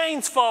their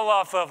chains fall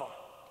off of them.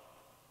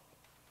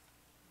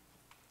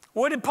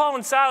 What did Paul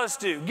and Silas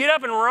do? Get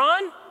up and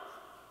run?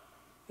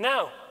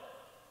 No.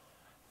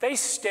 They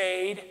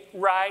stayed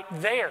right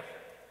there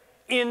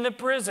in the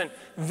prison.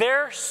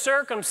 Their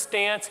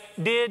circumstance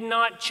did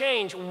not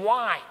change.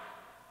 Why?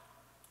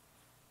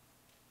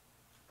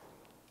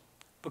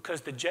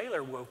 Because the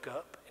jailer woke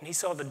up, and he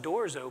saw the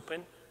doors open,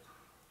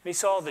 and he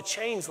saw the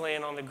chains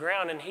laying on the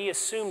ground, and he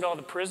assumed all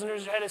the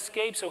prisoners had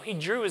escaped, so he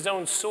drew his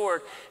own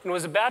sword and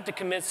was about to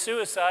commit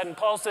suicide. And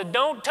Paul said,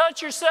 "Don't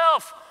touch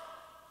yourself.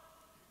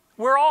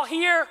 We're all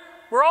here.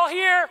 We're all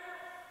here."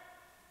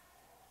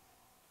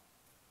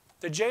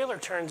 The jailer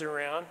turns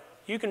around.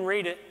 You can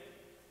read it.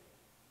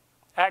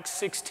 Acts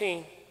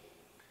 16.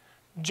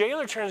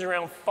 Jailer turns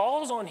around,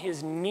 falls on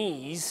his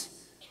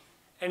knees,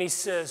 and he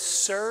says,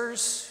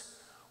 "Sirs,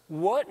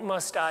 what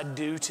must I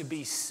do to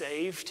be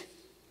saved?"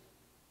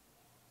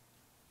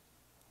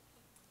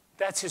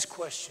 That's his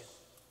question.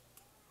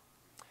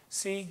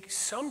 See,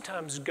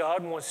 sometimes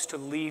God wants to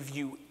leave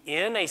you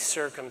in a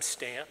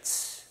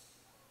circumstance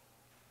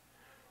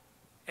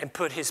and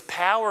put his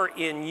power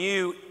in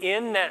you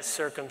in that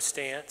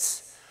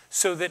circumstance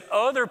so that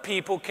other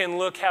people can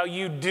look how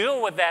you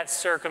deal with that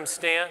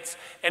circumstance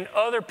and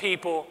other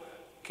people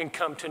can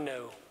come to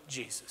know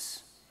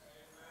Jesus.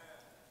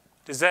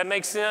 Does that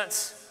make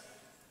sense?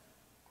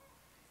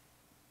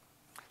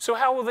 So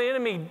how will the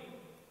enemy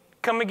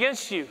come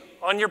against you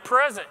on your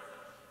present?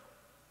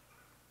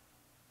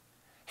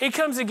 He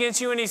comes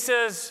against you and he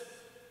says,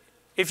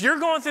 if you're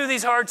going through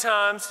these hard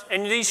times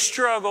and these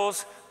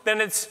struggles, then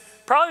it's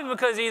probably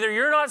because either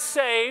you're not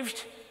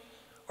saved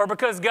or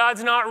because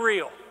God's not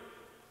real.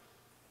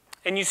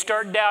 And you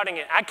start doubting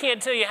it. I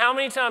can't tell you how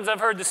many times I've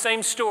heard the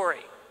same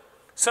story.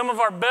 Some of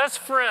our best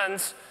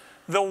friends,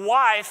 the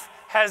wife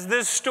has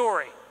this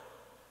story.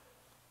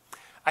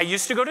 I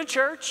used to go to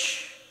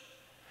church.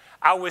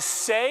 I was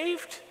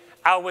saved.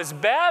 I was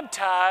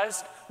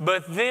baptized,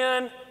 but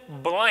then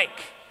blank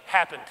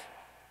happened.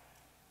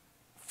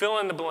 Fill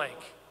in the blank.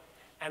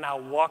 And I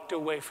walked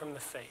away from the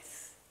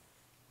faith.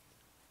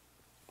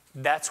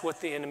 That's what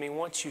the enemy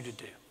wants you to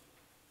do.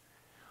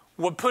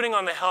 What putting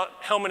on the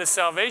helmet of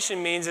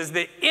salvation means is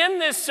that in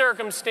this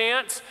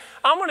circumstance,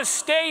 I'm going to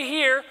stay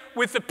here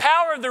with the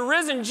power of the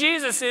risen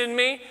Jesus in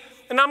me,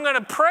 and I'm going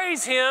to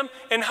praise him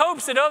in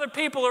hopes that other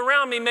people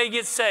around me may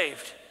get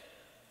saved.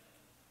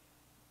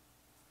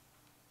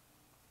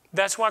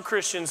 That's why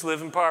Christians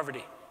live in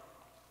poverty.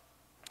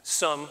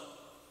 Some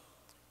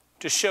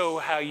to show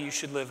how you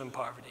should live in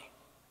poverty.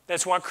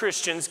 That's why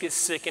Christians get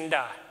sick and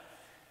die.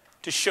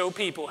 To show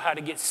people how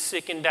to get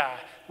sick and die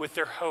with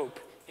their hope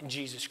in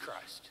Jesus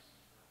Christ.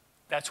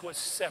 That's what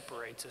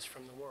separates us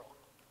from the world.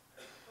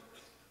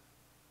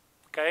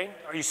 Okay,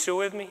 are you still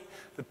with me?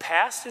 The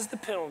past is the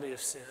penalty of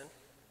sin.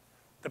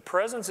 The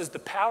present is the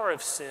power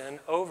of sin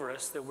over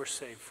us that we're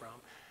saved from.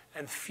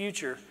 And the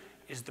future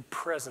is the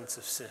presence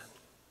of sin.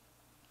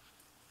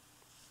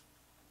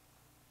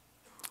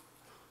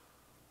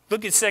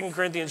 Look at 2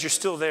 Corinthians. You're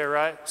still there,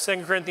 right?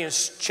 2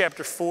 Corinthians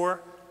chapter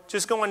 4,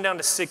 just going down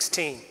to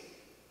 16.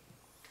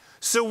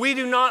 So we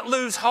do not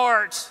lose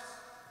heart,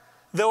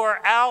 though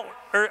our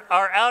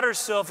outer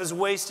self is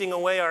wasting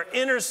away, our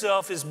inner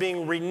self is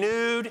being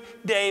renewed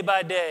day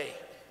by day.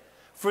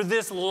 For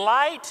this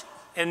light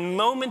and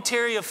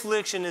momentary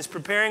affliction is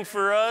preparing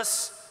for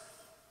us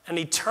an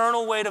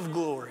eternal weight of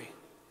glory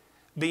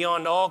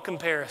beyond all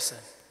comparison,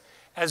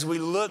 as we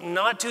look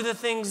not to the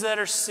things that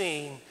are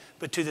seen,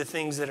 but to the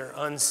things that are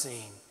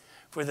unseen.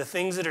 For the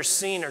things that are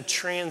seen are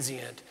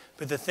transient,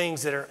 but the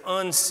things that are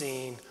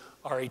unseen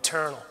are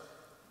eternal.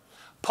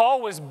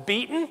 Paul was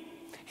beaten,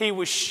 he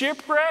was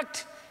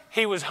shipwrecked,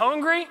 he was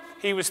hungry,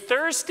 he was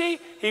thirsty,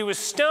 he was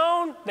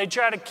stoned, they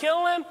tried to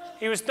kill him,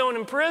 he was thrown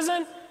in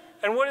prison.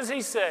 And what does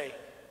he say?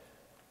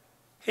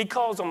 He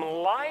calls them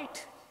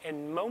light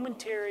and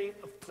momentary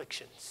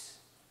afflictions.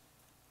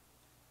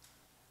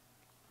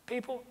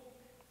 People,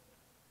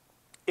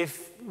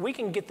 if we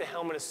can get the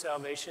helmet of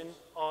salvation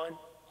on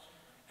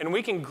and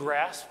we can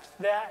grasp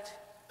that,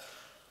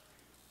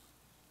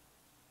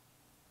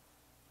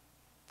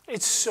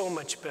 it's so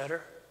much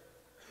better.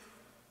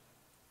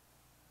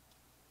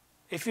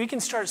 If we can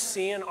start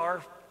seeing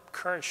our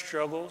current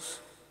struggles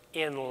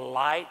in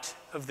light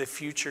of the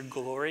future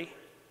glory,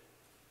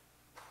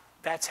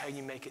 that's how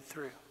you make it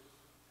through.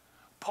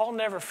 Paul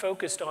never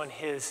focused on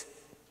his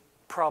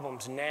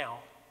problems now,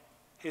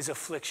 his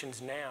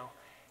afflictions now.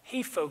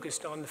 He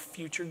focused on the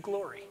future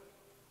glory.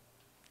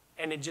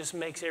 And it just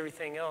makes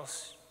everything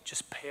else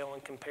just pale in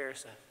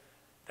comparison.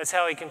 That's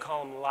how he can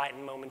call them light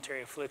and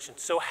momentary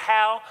afflictions. So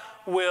how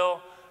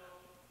will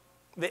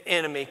the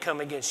enemy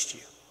come against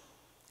you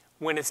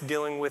when it's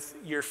dealing with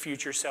your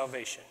future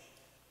salvation?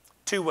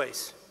 Two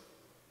ways.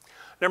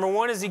 Number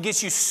one is he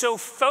gets you so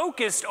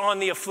focused on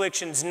the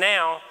afflictions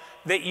now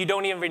that you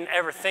don't even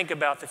ever think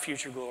about the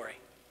future glory.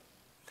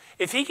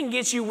 If he can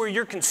get you where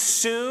you're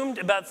consumed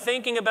about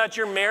thinking about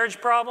your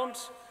marriage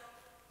problems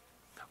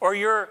or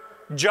your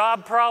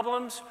job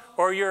problems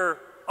or your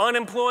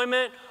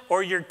unemployment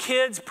or your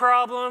kids'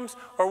 problems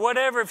or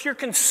whatever, if you're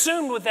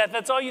consumed with that,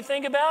 that's all you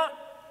think about,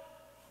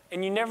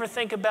 and you never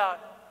think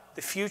about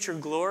the future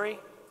glory,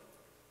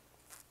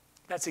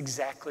 that's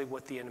exactly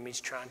what the enemy's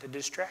trying to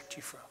distract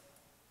you from.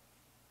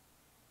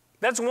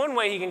 That's one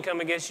way he can come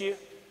against you.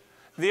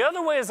 The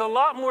other way is a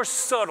lot more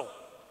subtle.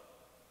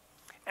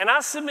 And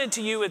I submit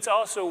to you, it's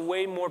also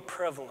way more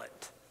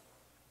prevalent.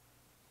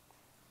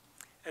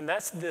 And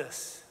that's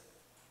this.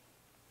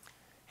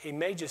 He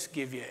may just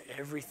give you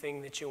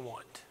everything that you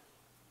want.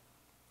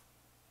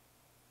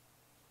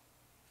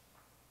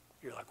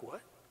 You're like,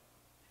 what?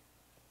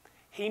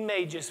 He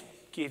may just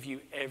give you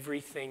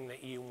everything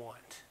that you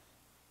want,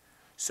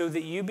 so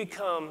that you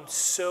become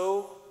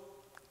so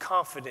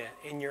confident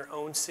in your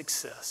own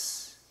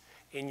success,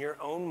 in your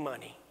own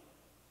money,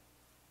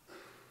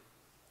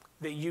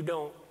 that you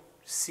don't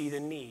see the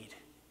need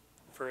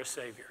for a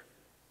Savior.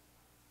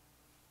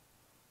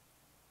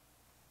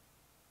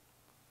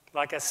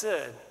 Like I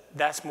said,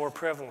 that's more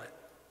prevalent.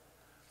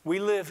 We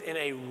live in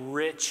a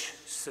rich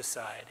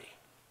society.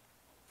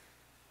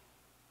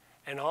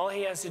 And all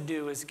he has to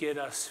do is get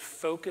us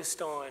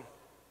focused on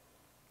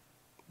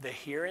the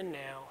here and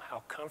now,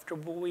 how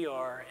comfortable we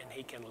are, and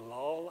he can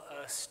lull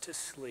us to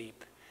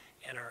sleep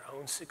in our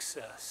own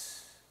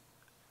success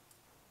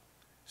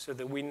so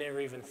that we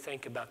never even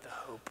think about the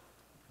hope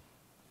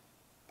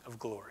of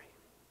glory.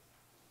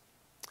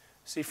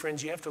 See,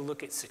 friends, you have to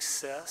look at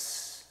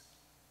success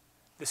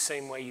the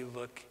same way you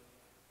look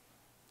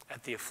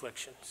at the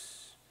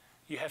afflictions.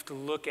 You have to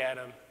look at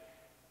them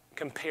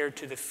compared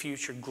to the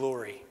future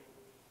glory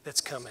that's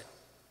coming.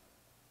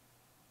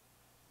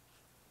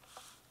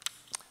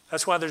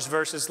 That's why there's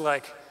verses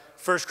like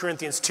 1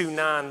 Corinthians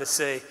 2:9 that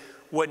say,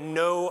 what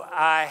no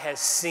eye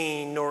has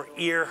seen, nor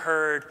ear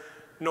heard,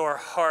 nor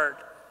heart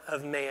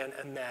of man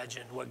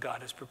imagined, what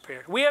God has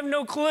prepared. We have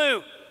no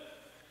clue.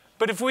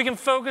 But if we can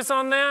focus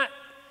on that,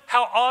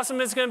 how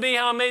awesome it's going to be,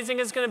 how amazing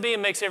it's going to be, it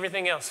makes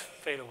everything else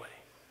fade away.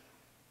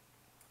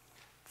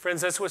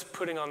 Friends, that's what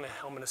putting on the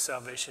helmet of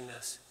salvation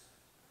is.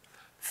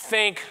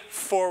 Think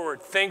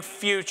forward, think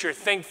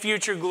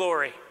future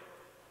glory.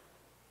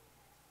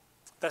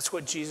 That's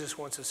what Jesus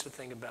wants us to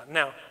think about.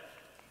 Now,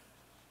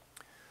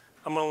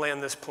 I'm going to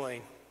land this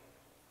plane.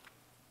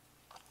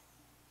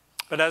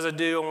 But as I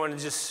do, I want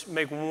to just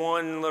make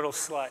one little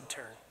slight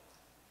turn.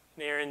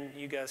 And Aaron,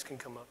 you guys can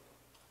come up.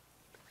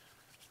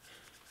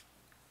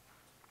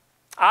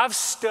 I've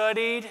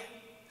studied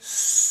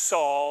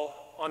Saul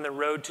on the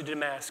road to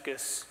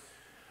Damascus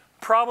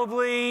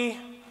probably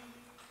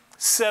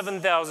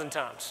 7,000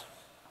 times,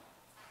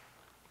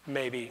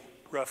 maybe,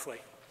 roughly.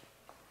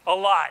 A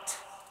lot.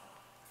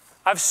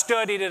 I've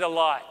studied it a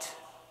lot.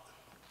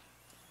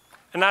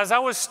 And as I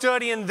was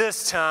studying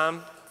this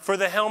time for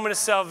the helmet of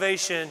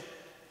salvation,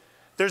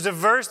 There's a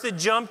verse that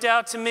jumped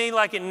out to me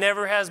like it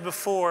never has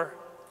before.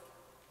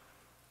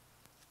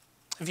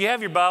 If you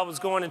have your Bibles,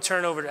 go on and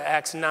turn over to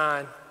Acts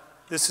 9.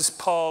 This is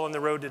Paul on the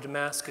road to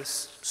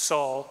Damascus,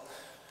 Saul.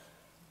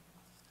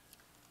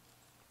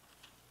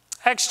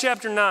 Acts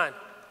chapter 9.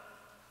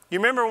 You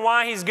remember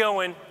why he's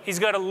going? He's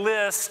got a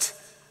list.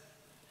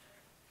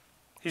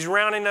 He's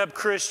rounding up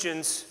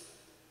Christians.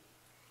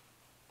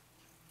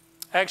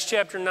 Acts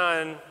chapter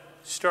 9,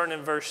 starting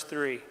in verse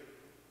 3.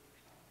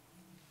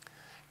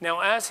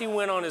 Now, as he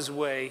went on his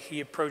way, he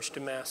approached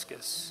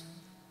Damascus.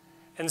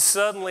 And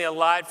suddenly a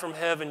light from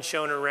heaven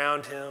shone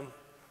around him.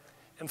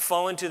 And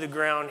falling to the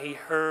ground, he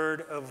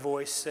heard a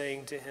voice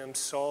saying to him,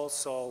 Saul,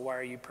 Saul, why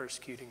are you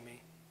persecuting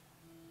me?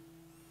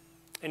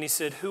 And he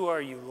said, who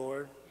are you,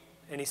 Lord?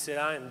 And he said,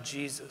 I am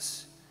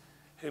Jesus,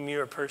 whom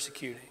you are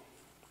persecuting.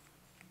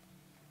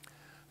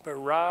 But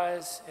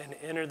rise and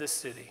enter the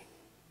city,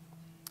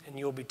 and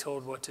you'll be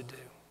told what to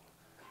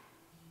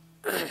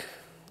do.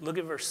 Look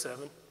at verse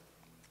 7.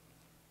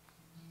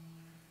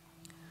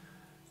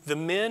 The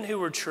men who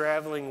were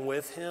traveling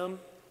with him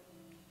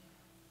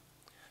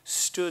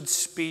stood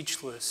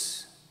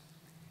speechless,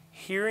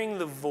 hearing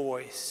the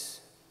voice,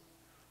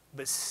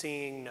 but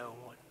seeing no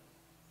one.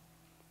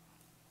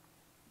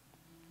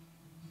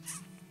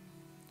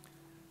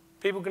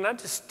 People, can I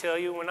just tell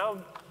you, when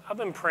I've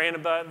been praying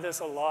about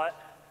this a lot.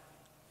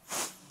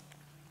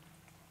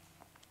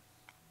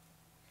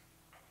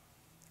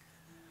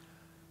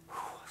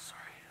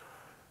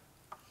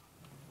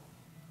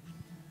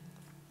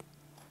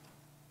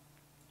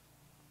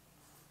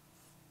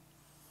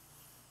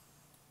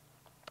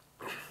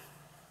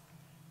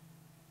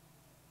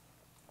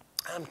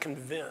 I'm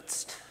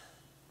convinced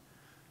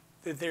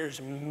that there's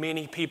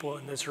many people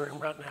in this room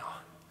right now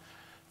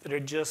that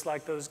are just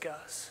like those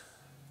guys,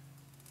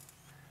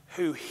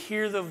 who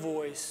hear the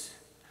voice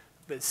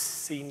but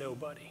see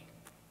nobody.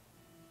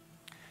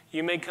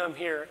 You may come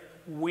here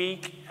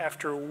week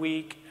after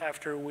week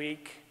after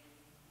week.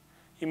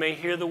 You may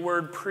hear the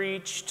word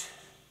preached.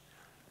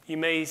 You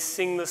may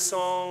sing the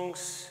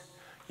songs.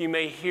 You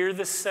may hear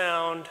the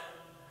sound,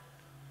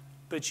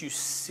 but you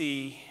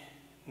see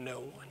no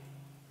one.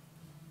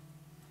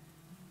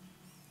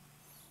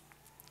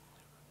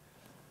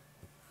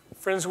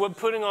 Friends, what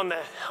putting on the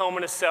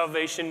helmet of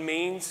salvation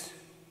means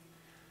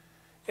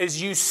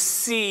is you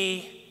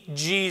see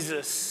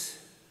Jesus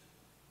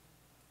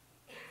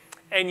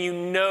and you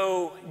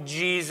know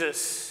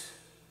Jesus.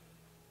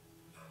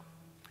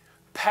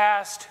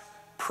 Past,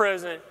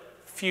 present,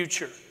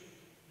 future.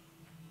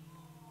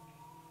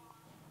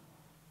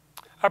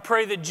 I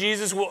pray that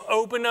Jesus will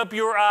open up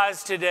your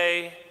eyes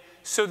today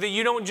so that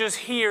you don't just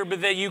hear, but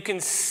that you can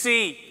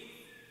see.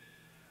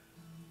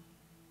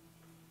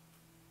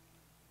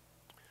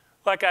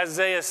 Like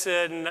Isaiah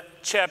said in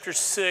chapter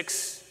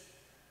 6,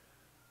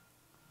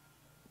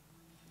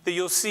 that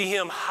you'll see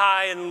him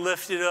high and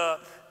lifted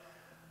up,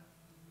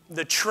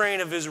 the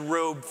train of his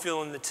robe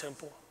filling the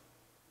temple.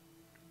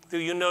 That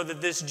you'll know that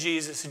this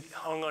Jesus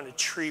hung on a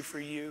tree for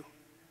you,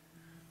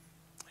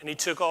 and he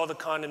took all the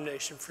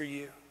condemnation for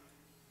you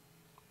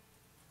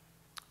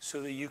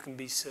so that you can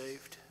be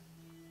saved.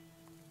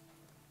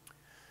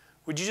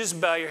 Would you just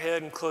bow your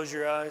head and close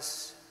your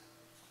eyes?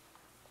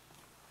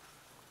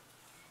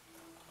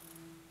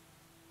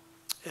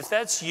 If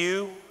that's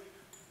you,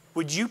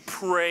 would you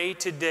pray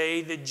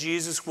today that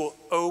Jesus will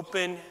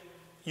open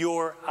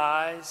your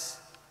eyes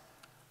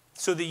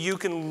so that you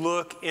can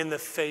look in the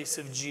face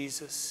of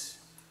Jesus?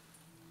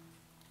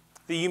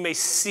 That you may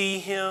see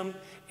him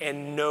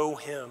and know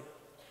him.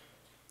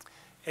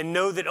 And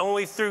know that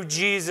only through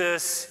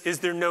Jesus is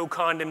there no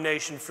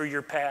condemnation for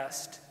your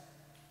past.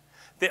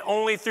 That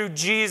only through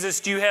Jesus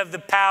do you have the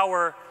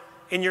power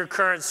in your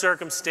current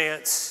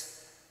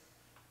circumstance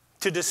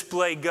to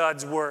display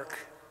God's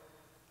work.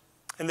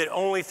 And that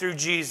only through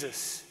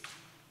Jesus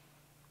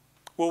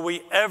will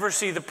we ever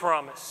see the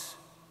promise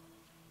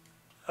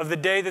of the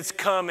day that's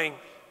coming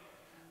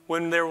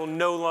when there will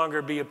no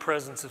longer be a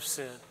presence of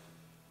sin.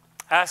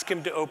 Ask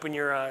him to open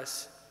your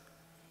eyes.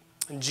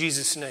 In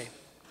Jesus' name,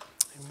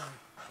 amen.